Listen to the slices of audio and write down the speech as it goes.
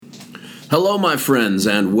Hello, my friends,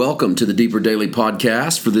 and welcome to the Deeper Daily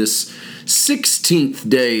Podcast for this 16th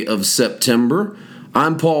day of September.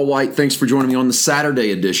 I'm Paul White. Thanks for joining me on the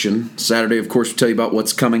Saturday edition. Saturday, of course, we'll tell you about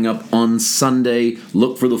what's coming up on Sunday.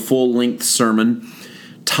 Look for the full-length sermon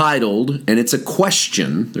titled, and it's a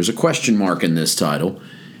question. There's a question mark in this title.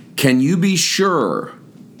 Can you be sure?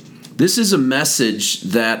 This is a message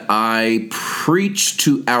that I preached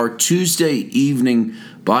to our Tuesday evening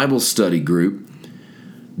Bible study group.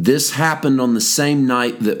 This happened on the same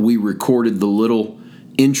night that we recorded the little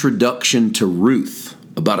introduction to Ruth,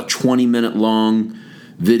 about a 20-minute long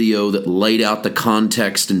video that laid out the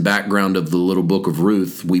context and background of the little book of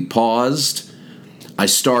Ruth. We paused. I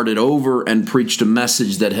started over and preached a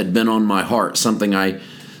message that had been on my heart, something I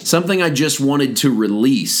just wanted to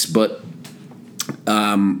release, but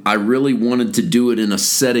I really wanted to do it in a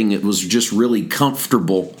setting that was just really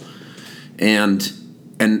comfortable and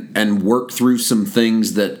work through some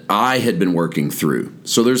things that I had been working through.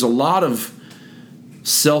 So there's a lot of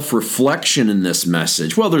self-reflection in this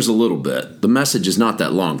message. Well, there's a little bit. The message is not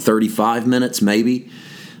that long, 35 minutes maybe.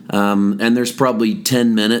 And there's probably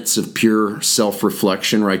 10 minutes of pure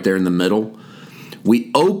self-reflection right there in the middle.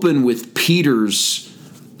 We open with Peter's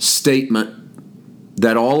statement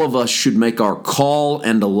that all of us should make our call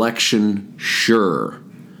and election sure.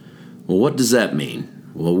 Well, what does that mean?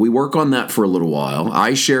 Well, we work on that for a little while.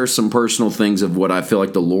 I share some personal things of what I feel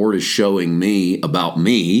like the Lord is showing me about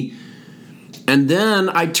me. And then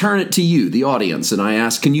I turn it to you, the audience, and I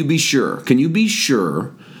ask, can you be sure? Can you be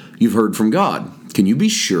sure you've heard from God? Can you be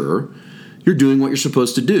sure you're doing what you're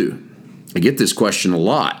supposed to do? I get this question a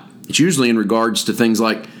lot. It's usually in regards to things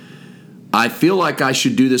like, I feel like I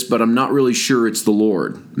should do this, but I'm not really sure it's the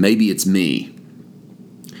Lord. Maybe it's me.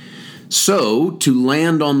 So, to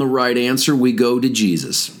land on the right answer, we go to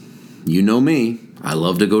Jesus. You know me. I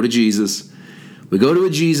love to go to Jesus. We go to a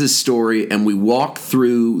Jesus story and we walk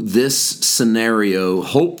through this scenario,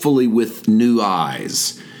 hopefully with new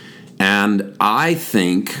eyes. And I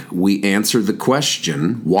think we answer the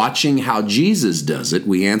question, watching how Jesus does it,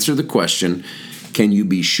 we answer the question, can you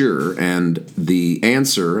be sure? And the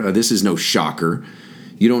answer, this is no shocker.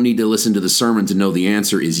 You don't need to listen to the sermon to know the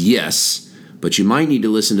answer is yes. But you might need to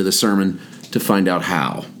listen to the sermon to find out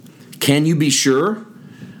how. Can you be sure?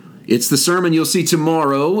 It's the sermon you'll see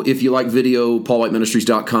tomorrow. If you like video,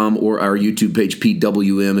 paulwhiteministries.com or our YouTube page,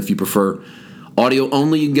 PWM. If you prefer audio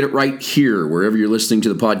only, you can get it right here. Wherever you're listening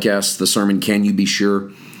to the podcast, the sermon, Can You Be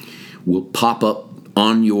Sure, will pop up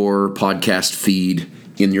on your podcast feed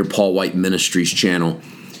in your Paul White Ministries channel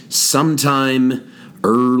sometime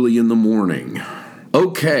early in the morning.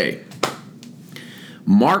 Okay.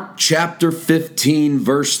 Mark chapter 15,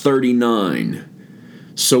 verse 39.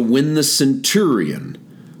 So when the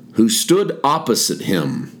centurion who stood opposite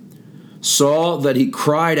him saw that he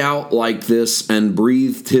cried out like this and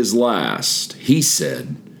breathed his last, he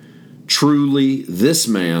said, truly this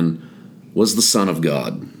man was the Son of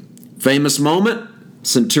God. Famous moment,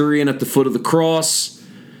 centurion at the foot of the cross,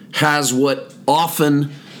 has what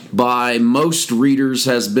often by most readers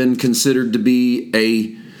has been considered to be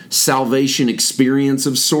a salvation experience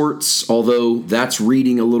of sorts, although that's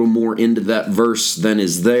reading a little more into that verse than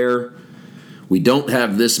is there. We don't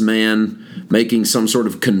have this man making some sort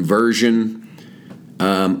of conversion.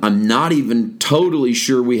 I'm not even totally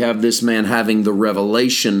sure we have this man having the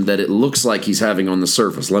revelation that it looks like he's having on the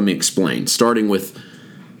surface. Let me explain. Starting with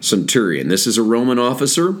centurion. This is a Roman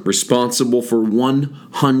officer responsible for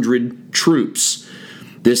 100 troops.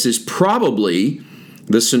 This is probably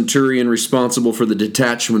the centurion responsible for the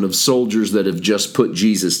detachment of soldiers that have just put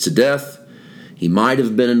Jesus to death. He might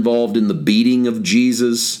have been involved in the beating of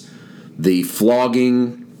Jesus, the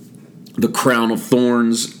flogging, the crown of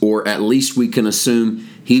thorns, or at least we can assume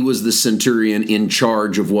he was the centurion in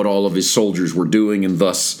charge of what all of his soldiers were doing, and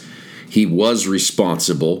thus he was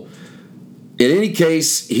responsible. In any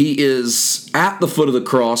case, he is at the foot of the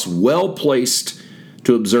cross, well placed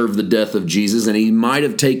to observe the death of Jesus, and he might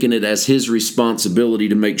have taken it as his responsibility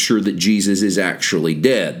to make sure that Jesus is actually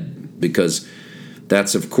dead, because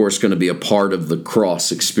that's, of course, going to be a part of the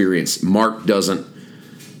cross experience. Mark doesn't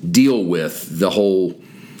deal with the whole,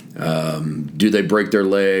 do they break their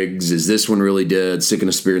legs? Is this one really dead? Sick in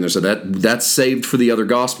a spear in there? So that's saved for the other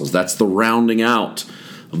Gospels. That's the rounding out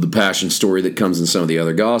of the Passion story that comes in some of the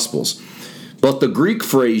other Gospels. But the Greek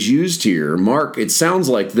phrase used here, Mark, it sounds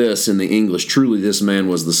like this in the English, truly this man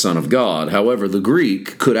was the Son of God. However, the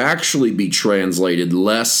Greek could actually be translated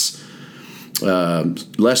less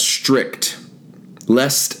strict,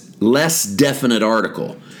 less definite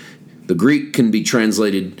article. The Greek can be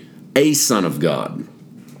translated a Son of God.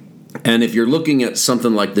 And if you're looking at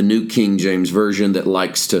something like the New King James Version that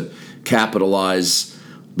likes to capitalize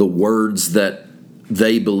the words that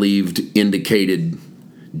they believed indicated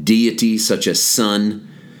deity, such as son.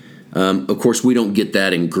 Of course, we don't get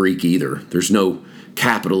that in Greek either. There's no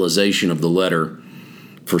capitalization of the letter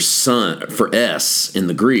for son, for S in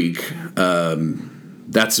the Greek.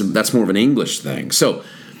 That's more of an English thing. So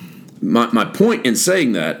my point in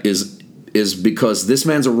saying that is because this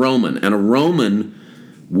man's a Roman, and a Roman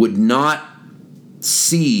would not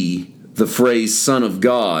see the phrase Son of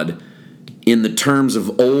God in the terms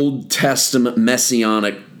of Old Testament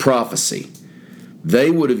messianic prophecy.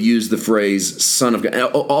 They would have used the phrase Son of God.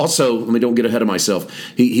 Also, let me don't get ahead of myself.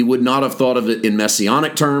 He would not have thought of it in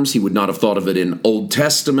messianic terms. He would not have thought of it in Old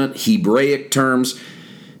Testament, Hebraic terms.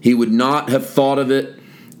 He would not have thought of it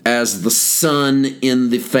as the Son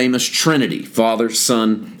in the famous Trinity, Father,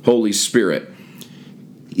 Son, Holy Spirit.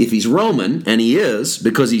 If he's Roman, and he is,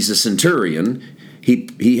 because he's a centurion,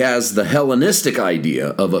 he has the Hellenistic idea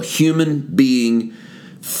of a human being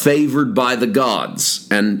favored by the gods.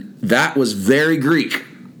 And that was very Greek.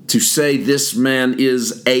 To say this man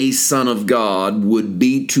is a son of God would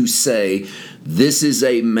be to say this is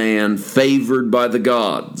a man favored by the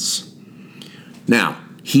gods. Now,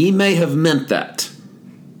 he may have meant that,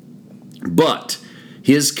 but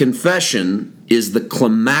his confession is the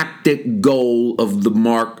climactic goal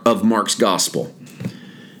of Mark's gospel.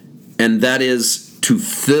 And that is to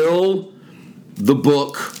fill the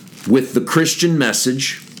book with the Christian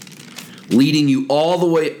message, leading you all the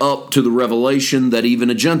way up to the revelation that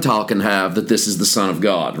even a Gentile can have, that this is the Son of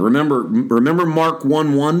God. Remember Mark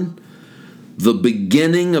 1:1? The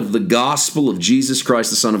beginning of the gospel of Jesus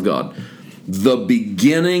Christ, the Son of God. The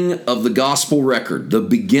beginning of the gospel record. The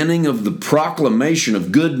beginning of the proclamation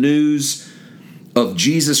of good news of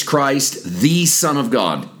Jesus Christ, the Son of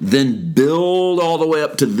God. Then build all the way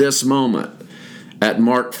up to this moment at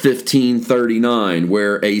Mark 15:39,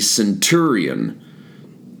 where a centurion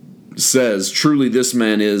says, truly this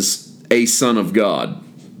man is a son of God.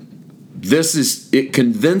 It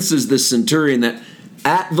convinces the centurion that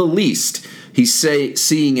at the least he's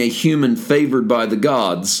seeing a human favored by the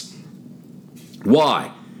gods.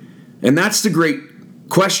 Why? And that's the great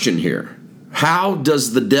question here. How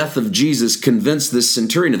does the death of Jesus convince this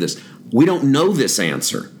centurion of this? We don't know this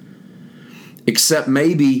answer, except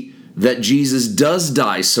maybe that Jesus does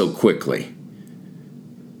die so quickly.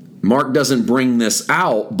 Mark doesn't bring this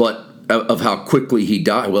out, but of how quickly he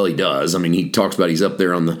died. Well, he does. I mean, he talks about he's up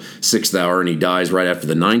there on the 6th hour and he dies right after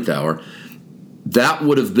the 9th hour. That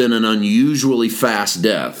would have been an unusually fast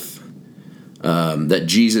death, that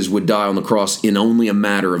Jesus would die on the cross in only a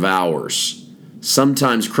matter of hours.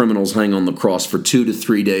 Sometimes criminals hang on the cross for 2 to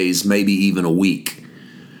 3 days, maybe even a week.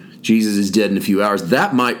 Jesus is dead in a few hours.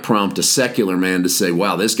 That might prompt a secular man to say,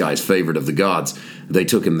 wow, this guy's favored of the gods. They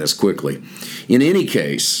took him this quickly. In any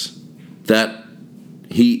case, that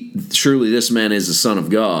surely this man is the Son of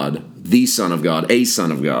God, the Son of God, a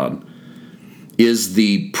Son of God, is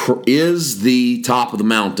the top of the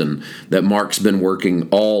mountain that Mark's been working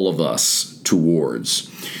all of us towards.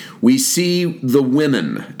 We see the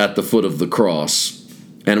women at the foot of the cross,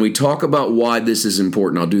 and we talk about why this is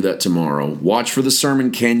important. I'll do that tomorrow. Watch for the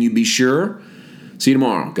sermon, Can You Be Sure? See you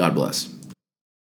tomorrow. God bless.